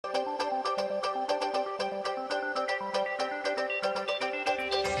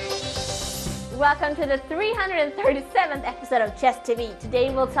welcome to the 337th episode of Chess TV.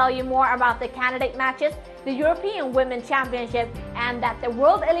 Today we'll tell you more about the candidate matches, the European Women's Championship, and that the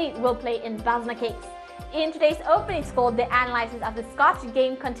World Elite will play in Bosnia-Cakes. In today's opening score, the analysis of the Scotch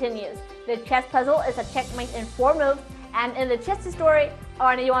game continues. The chess puzzle is a checkmate in 4 moves, and in the chess story,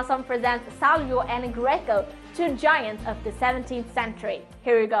 Arne Johansson presents Salvio and Greco, 2 giants of the 17th century.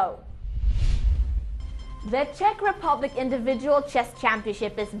 Here we go. The Czech Republic Individual Chess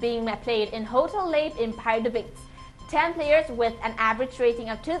Championship is being played in Hotel Late in Pardubice. 10 players with an average rating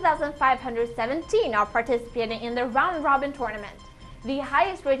of 2,517 are participating in the round-robin tournament. The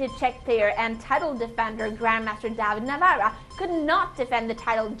highest-rated Czech player and title defender Grandmaster David Navarra could not defend the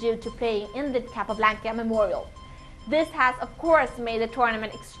title due to playing in the Capablanca Memorial. This has, of course, made the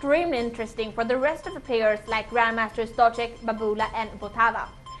tournament extremely interesting for the rest of the players like Grandmaster Stoček, Babula and Botava.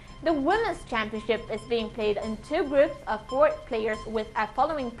 The Women's Championship is being played in 2 groups of 4 players with a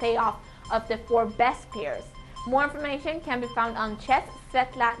following playoff of the 4 best players. More information can be found on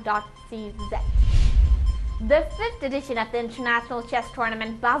chessvetla.cz. The 5th edition of the International Chess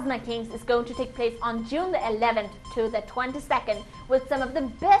Tournament Bosnia-Cakes is going to take place on June the 11th to the 22nd with some of the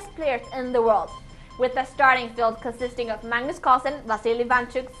best players in the world. With a starting field consisting of Magnus Carlsen, Vasily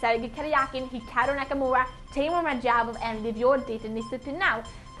Ivanchuk, Sergei Karyakin, Hikaru Nakamura, Timur Majavov and Livio Disciplinau,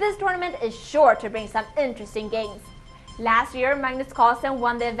 this tournament is sure to bring some interesting games. Last year, Magnus Carlsen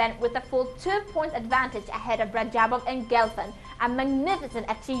won the event with a full 2-point advantage ahead of Radjabov and Gelfand, a magnificent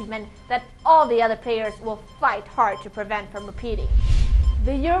achievement that all the other players will fight hard to prevent from repeating.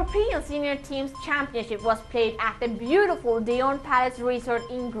 The European Senior Teams Championship was played at the beautiful Dion Palace Resort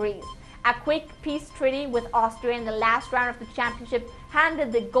in Greece. A quick peace treaty with Austria in the last round of the championship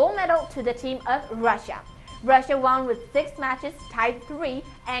handed the gold medal to the team of Russia. Russia won with 6 matches, tied 3,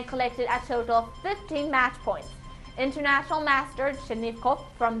 and collected a total of 15 match points. International master Chernivkov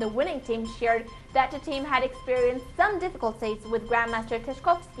from the winning team shared that the team had experienced some difficulties with Grandmaster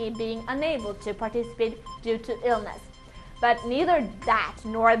Tchaikovsky being unable to participate due to illness. But neither that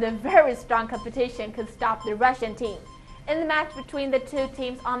nor the very strong competition could stop the Russian team. In the match between the 2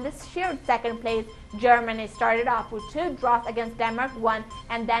 teams on the shared second place, Germany started off with 2 draws against Denmark 1,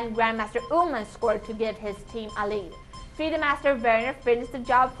 and then Grandmaster Ullmann scored to give his team a lead. FIDE Master Werner finished the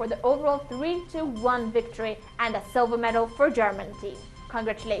job for the overall 3-1 victory and a silver medal for German team.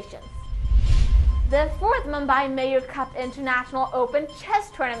 Congratulations! The 4th Mumbai Mayor Cup International Open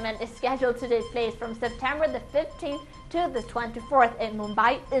Chess Tournament is scheduled to take place from September the 15th to the 24th in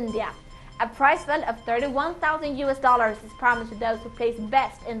Mumbai, India. A prize fund of $31,000 is promised to those who place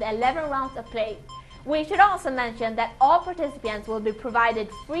best in the 11 rounds of play. We should also mention that all participants will be provided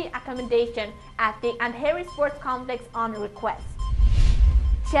free accommodation at the Andheri Sports Complex on request.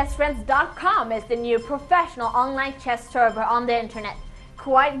 ChessFriends.com is the new professional online chess server on the internet.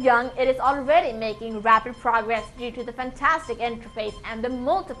 Quite young, it is already making rapid progress due to the fantastic interface and the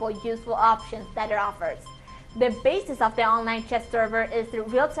multiple useful options that it offers. The basis of the online chess server is the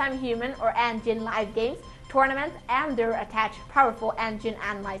real-time human or engine live games, tournaments, and their attached powerful engine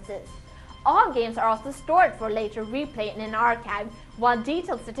analysis. All games are also stored for later replay in an archive, while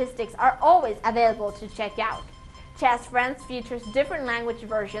detailed statistics are always available to check out. Chess Friends features different language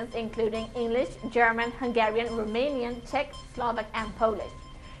versions including English, German, Hungarian, Romanian, Czech, Slovak, and Polish.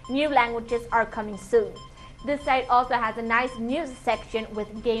 New languages are coming soon. This site also has a nice news section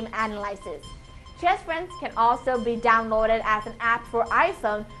with game analysis. Chess Friends can also be downloaded as an app for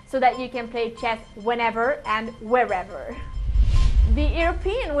iPhone so that you can play chess whenever and wherever. The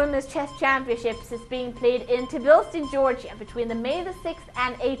European Women's Chess Championships is being played in Tbilisi, Georgia between the May the 6th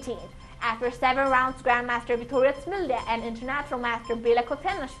and 18th. After 7 rounds, Grandmaster Victoria Smilde and International Master Bela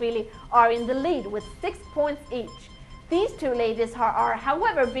Kotenashvili are in the lead with 6 points each. These 2 ladies are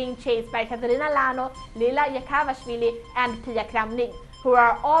however being chased by Katerina Lano, Lila Yakavashvili and Pia Kramnik, who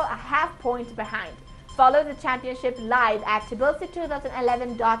are all a half point behind. Follow the championship live at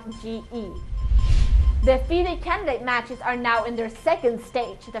tbilisi2011.ge. The FIDE candidate matches are now in their 2nd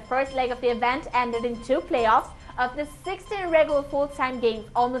stage. The first leg of the event ended in 2 playoffs. Of the 16 regular full-time games,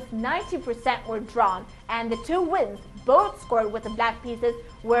 almost 90% were drawn, and the 2 wins, both scored with the black pieces,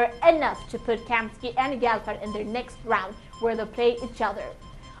 were enough to put Kamsky and Gelfand in their next round, where they'll play each other.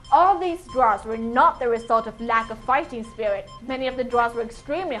 All these draws were not the result of lack of fighting spirit. Many of the draws were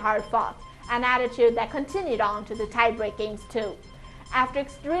extremely hard fought, an attitude that continued on to the tie-break games too. After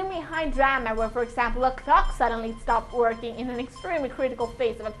extremely high drama where, for example, a clock suddenly stopped working in an extremely critical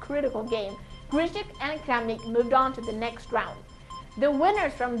phase of a critical game, Grishik and Kramnik moved on to the next round. The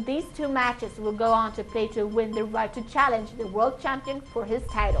winners from these 2 matches will go on to play to win the right to challenge the world champion for his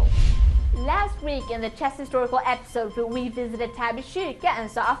title. Last week in the Chess Historical episode, we visited Täby kyrka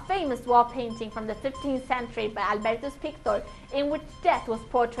and saw a famous wall painting from the 15th century by Albertus Pictor, in which death was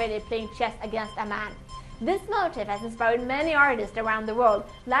portrayed playing chess against a man. This motif has inspired many artists around the world,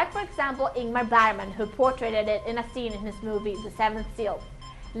 like for example Ingmar Bergman, who portrayed it in a scene in his movie The Seventh Seal.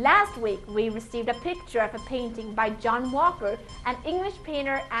 Last week we received a picture of a painting by John Walker, an English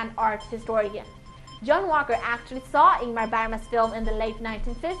painter and art historian. John Walker actually saw Ingmar Bergman's film in the late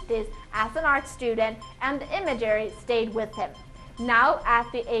 1950s as an art student, and the imagery stayed with him. Now,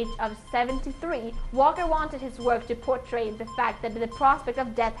 at the age of 73, Walker wanted his work to portray the fact that the prospect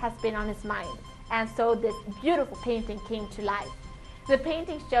of death has been on his mind, and so this beautiful painting came to life. The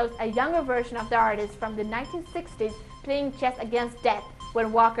painting shows a younger version of the artist from the 1960s playing chess against death,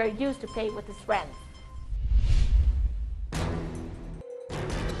 when Walker used to play with his friends.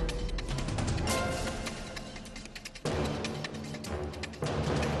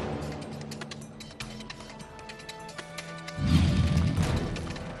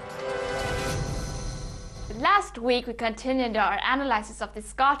 Last week we continued our analysis of the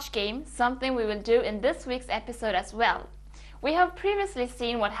Scotch game, something we will do in this week's episode as well. We have previously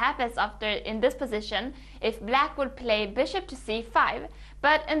seen what happens after in this position if black would play bishop to c5,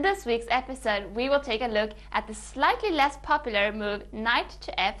 but in this week's episode we will take a look at the slightly less popular move knight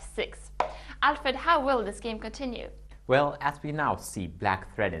to f6. Alfred, how will this game continue? Well, as we now see,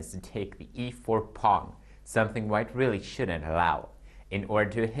 black threatens to take the e4 pawn, something white really shouldn't allow. In order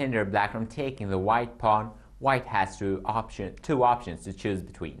to hinder black from taking the white pawn, white has two options to choose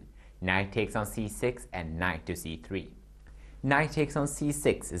between. Knight takes on c6 and knight to c3. Knight takes on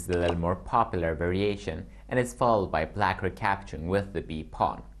c6 is the little more popular variation and is followed by black recapturing with the b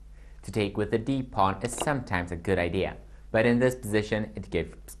pawn. To take with the d pawn is sometimes a good idea, but in this position it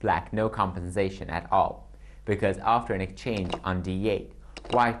gives black no compensation at all, because after an exchange on d8,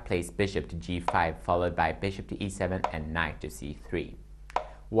 white plays bishop to g5 followed by bishop to e7 and knight to c3.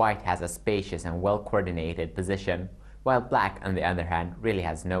 White has a spacious and well-coordinated position, while black, on the other hand, really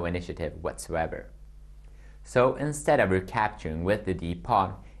has no initiative whatsoever. So instead of recapturing with the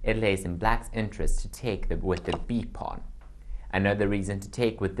d-pawn, it lays in black's interest to take with the b-pawn. Another reason to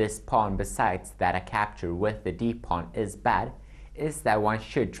take with this pawn, besides that a capture with the d-pawn is bad, is that one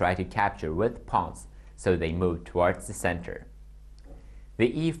should try to capture with pawns, so they move towards the center.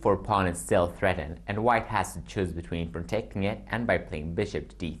 The e4 pawn is still threatened, and white has to choose between protecting it and by playing bishop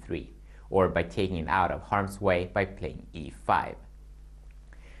to d3, or by taking it out of harm's way by playing e5.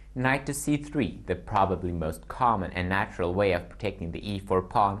 Knight to c3, the probably most common and natural way of protecting the e4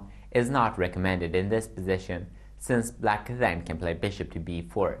 pawn, is not recommended in this position, since black then can play bishop to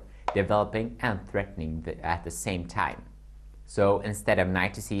b4, developing and threatening at the same time. So instead of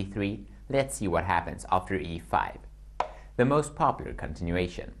knight to c3, let's see what happens after e5. The most popular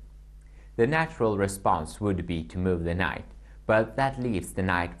continuation. The natural response would be to move the knight, but that leaves the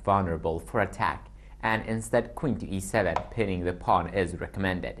knight vulnerable for attack, and instead queen to e7 pinning the pawn is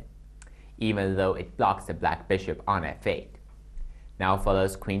recommended, even though it blocks the black bishop on f8. Now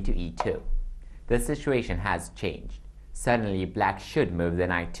follows queen to e2. The situation has changed. Suddenly black should move the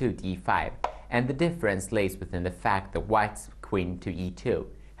knight to d5, and the difference lays within the fact that white's queen to e2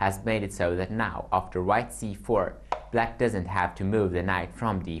 has made it so that now, after white c4, black doesn't have to move the knight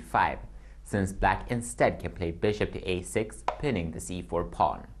from d5, since black instead can play bishop to a6, pinning the c4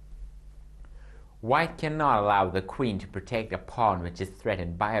 pawn. White cannot allow the queen to protect a pawn which is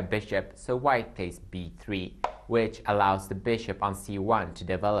threatened by a bishop, so white plays b3, which allows the bishop on c1 to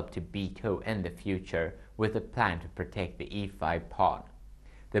develop to b2 in the future, with a plan to protect the e5 pawn.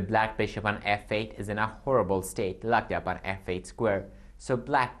 The black bishop on f8 is in a horrible state, locked up on f8 square, so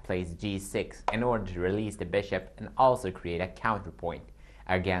black plays g6 in order to release the bishop and also create a counterpoint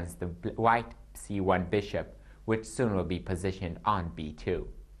against the white c1 bishop, which soon will be positioned on b2.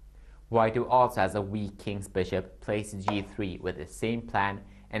 White, who also has a weak king's bishop, plays g3 with the same plan,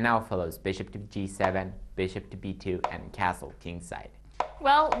 and now follows bishop to g7, bishop to b2, and castle kingside.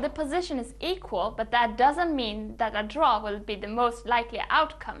 Well, the position is equal, but that doesn't mean that a draw will be the most likely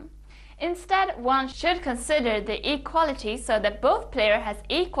outcome. Instead, one should consider the equality so that both players has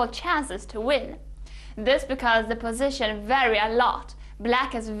equal chances to win. This because the position vary a lot.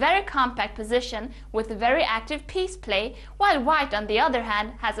 Black has very compact position with very active piece play, while white on the other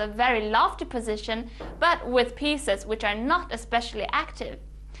hand has a very lofty position but with pieces which are not especially active.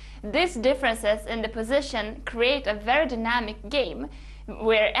 These differences in the position create a very dynamic game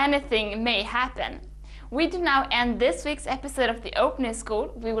where anything may happen. We do now end this week's episode of the Opening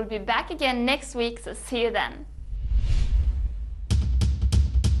School. We will be back again next week, so see you then.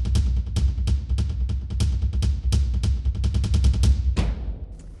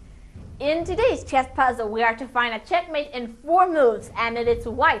 In today's chess puzzle, we are to find a checkmate in 4 moves, and it is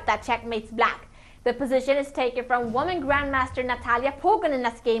white that checkmates black. The position is taken from woman grandmaster Natalia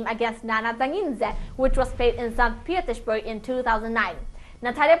Pogonina's game against Nana Danginze, which was played in St. Petersburg in 2009.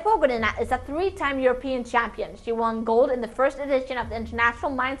 Natalia Pogonina is a 3-time European champion. She won gold in the first edition of the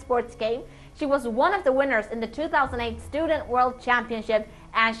International Mind Sports Game. She was one of the winners in the 2008 Student World Championship,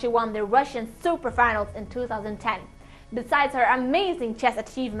 and she won the Russian Super Finals in 2010. Besides her amazing chess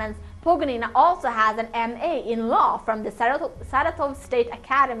achievements, Pogonina also has an MA in law from the Saratov State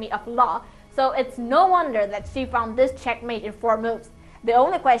Academy of Law, so it's no wonder that she found this checkmate in 4 moves. The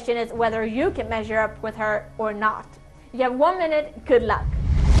only question is whether you can measure up with her or not. You have 1 minute, good luck.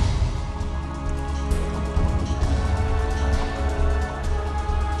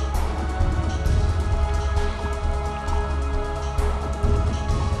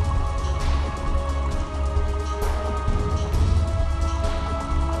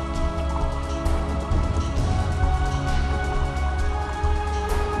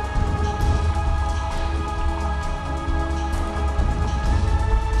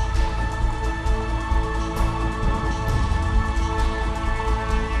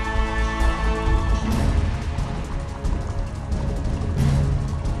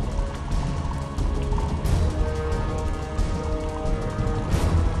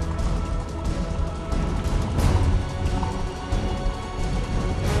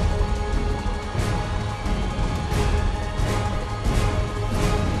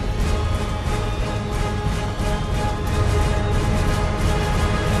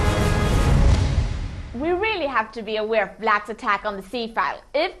 Have to be aware of black's attack on the c-file.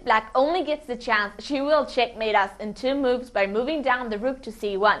 If black only gets the chance, she will checkmate us in 2 moves by moving down the rook to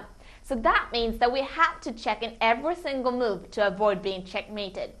c1. So that means that we have to check in every single move to avoid being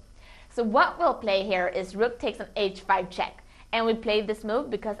checkmated. So what we'll play here is rook takes an h5 check. And we play this move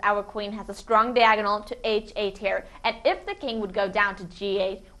because our queen has a strong diagonal to h8 here. And if the king would go down to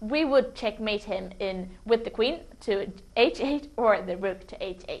g8, we would checkmate him in with the queen to h8 or the rook to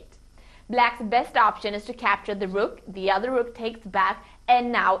h8. Black's best option is to capture the rook, the other rook takes back,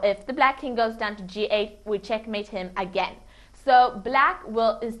 and now if the black king goes down to g8, we checkmate him again. So black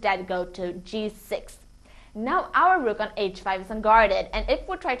will instead go to g6. Now our rook on h5 is unguarded, and if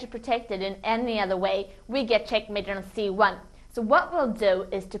we try to protect it in any other way, we get checkmated on c1. So what we'll do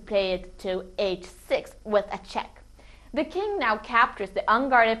is to play it to h6 with a check. The king now captures the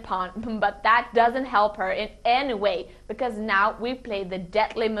unguarded pawn, but that doesn't help her in any way, because now we play the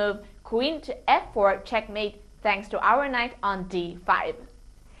deadly move queen to f4 checkmate thanks to our knight on d5.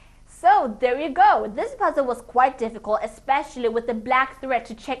 So there you go. This puzzle was quite difficult, especially with the black threat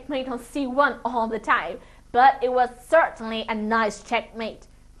to checkmate on c1 all the time. But it was certainly a nice checkmate.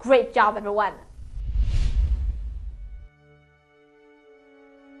 Great job, everyone.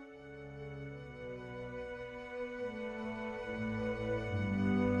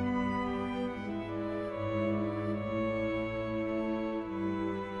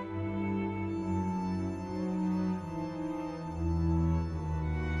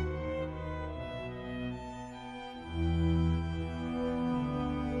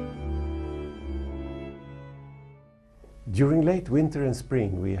 During late winter and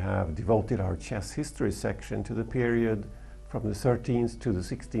spring, we have devoted our chess history section to the period from the 13th to the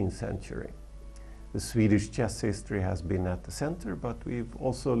 16th century. The Swedish chess history has been at the center, but we've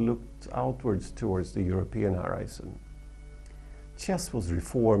also looked outwards towards the European horizon. Chess was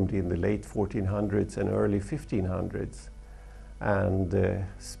reformed in the late 1400s and early 1500s, and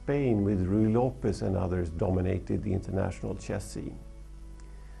Spain with Ruy Lopez and others dominated the international chess scene.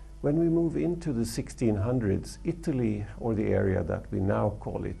 When we move into the 1600s, Italy, or the area that we now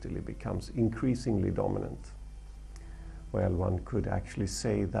call Italy, becomes increasingly dominant. Well, one could actually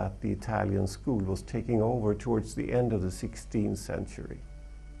say that the Italian school was taking over towards the end of the 16th century.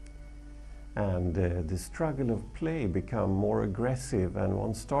 And the struggle of play became more aggressive, and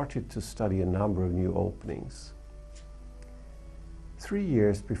one started to study a number of new openings. 3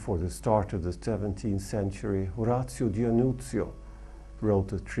 years before the start of the 17th century, Orazio Dionuzio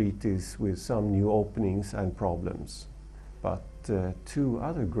wrote a treatise with some new openings and problems. But 2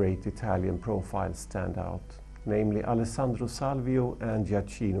 other great Italian profiles stand out, namely Alessandro Salvio and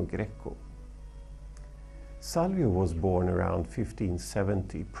Giacchino Greco. Salvio was born around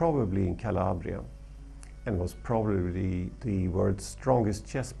 1570, probably in Calabria, and was probably the world's strongest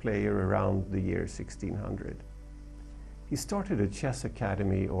chess player around the year 1600. He started a chess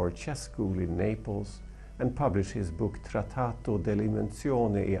academy or chess school in Naples and published his book Trattato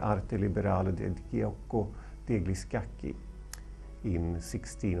dell'invenzione e arte liberale del gioco degli scacchi in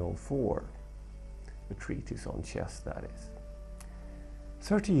 1604, a treatise on chess, that is.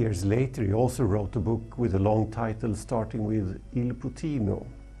 30 years later, he also wrote a book with a long title starting with Il Puttino.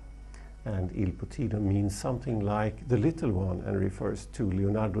 And Il Puttino means something like the little one and refers to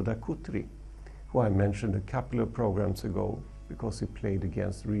Leonardo da Cutri, who I mentioned a couple of programs ago because he played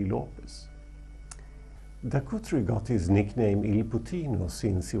against Ruy Lopez. Da Cutri got his nickname Il Puttino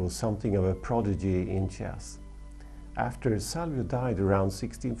since he was something of a prodigy in chess. After Salvio died around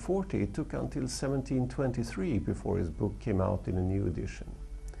 1640, it took until 1723 before his book came out in a new edition.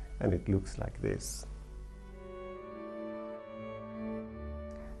 And it looks like this.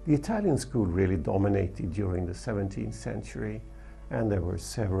 The Italian school really dominated during the 17th century, and there were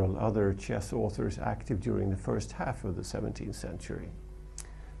several other chess authors active during the first half of the 17th century.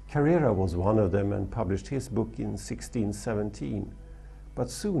 Carrera was one of them and published his book in 1617, but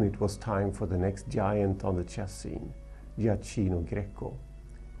soon it was time for the next giant on the chess scene, Giacchino Greco,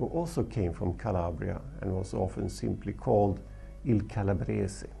 who also came from Calabria and was often simply called Il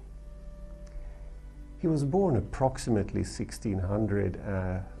Calabrese. He was born approximately 1600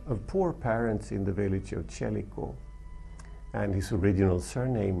 of poor parents in the village of Celico, and his original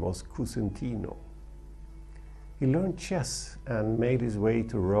surname was Cusentino. He learned chess and made his way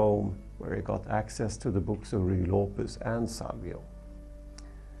to Rome, where he got access to the books of Ruy Lopez and Salvio.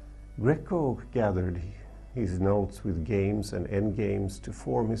 Greco gathered his notes with games and endgames to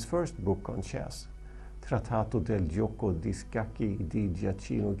form his first book on chess, Trattato del gioco di scacchi di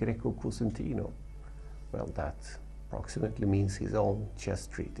Giacchino Greco Cusentino. Well, that approximately means his own chess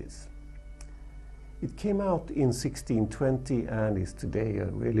treatise. It came out in 1620 and is today a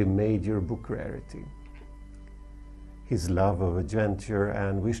really major book rarity. His love of adventure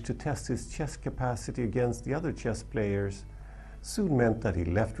and wish to test his chess capacity against the other chess players soon meant that he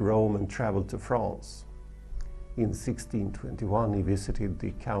left Rome and traveled to France. In 1621 he visited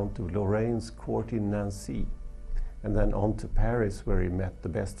the Count of Lorraine's court in Nancy, and then on to Paris, where he met the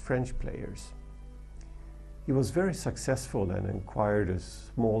best French players. He was very successful and acquired a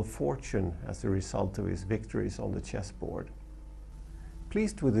small fortune as a result of his victories on the chessboard.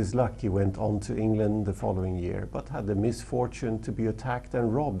 Pleased with his luck, he went on to England the following year, but had the misfortune to be attacked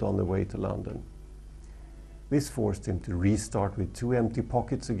and robbed on the way to London. This forced him to restart with 2 empty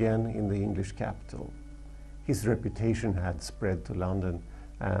pockets again in the English capital. His reputation had spread to London,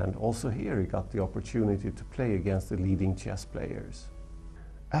 and also here he got the opportunity to play against the leading chess players.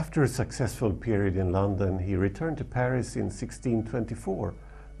 After a successful period in London, he returned to Paris in 1624,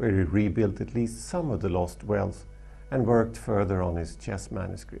 where he rebuilt at least some of the lost wealth and worked further on his chess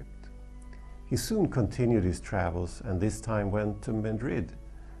manuscript. He soon continued his travels and this time went to Madrid,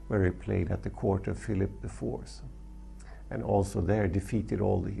 where he played at the court of Philip IV, and also there defeated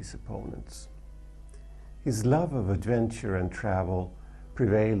all his opponents. His love of adventure and travel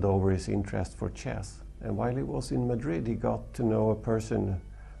prevailed over his interest for chess, and while he was in Madrid he got to know a person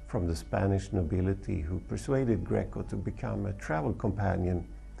from the Spanish nobility who persuaded Greco to become a travel companion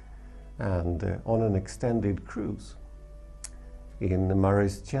and on an extended cruise. In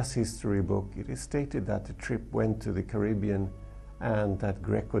Murray's chess history book, it is stated that the trip went to the Caribbean and that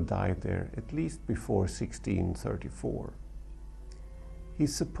Greco died there at least before 1634.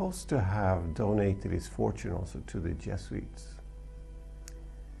 He's supposed to have donated his fortune also to the Jesuits.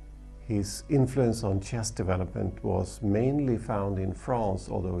 His influence on chess development was mainly found in France,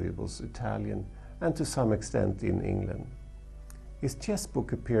 although he was Italian, and to some extent in England. His chess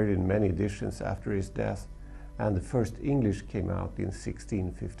book appeared in many editions after his death, and the first English came out in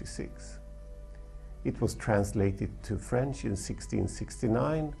 1656. It was translated to French in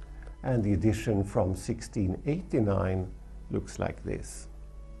 1669, and the edition from 1689 looks like this.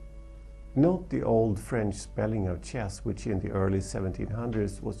 Note the old French spelling of chess, which in the early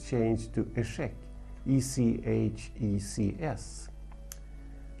 1700s was changed to échec, E-C-H-E-C-S.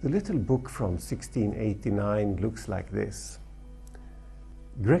 The little book from 1689 looks like this.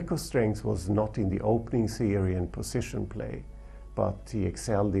 Greco's strength was not in the opening theory and position play, but he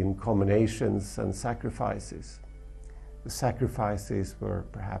excelled in combinations and sacrifices. The sacrifices were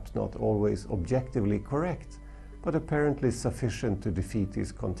perhaps not always objectively correct, but apparently sufficient to defeat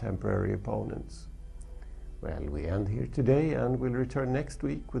his contemporary opponents. Well, we end here today and we'll return next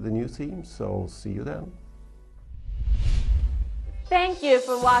week with a new theme, so see you then. Thank you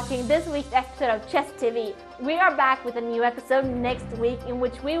for watching this week's episode of Chess TV. We are back with a new episode next week in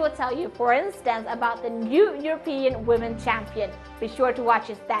which we will tell you, for instance, about the new European Women Champion. Be sure to watch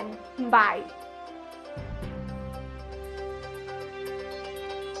us then. Bye!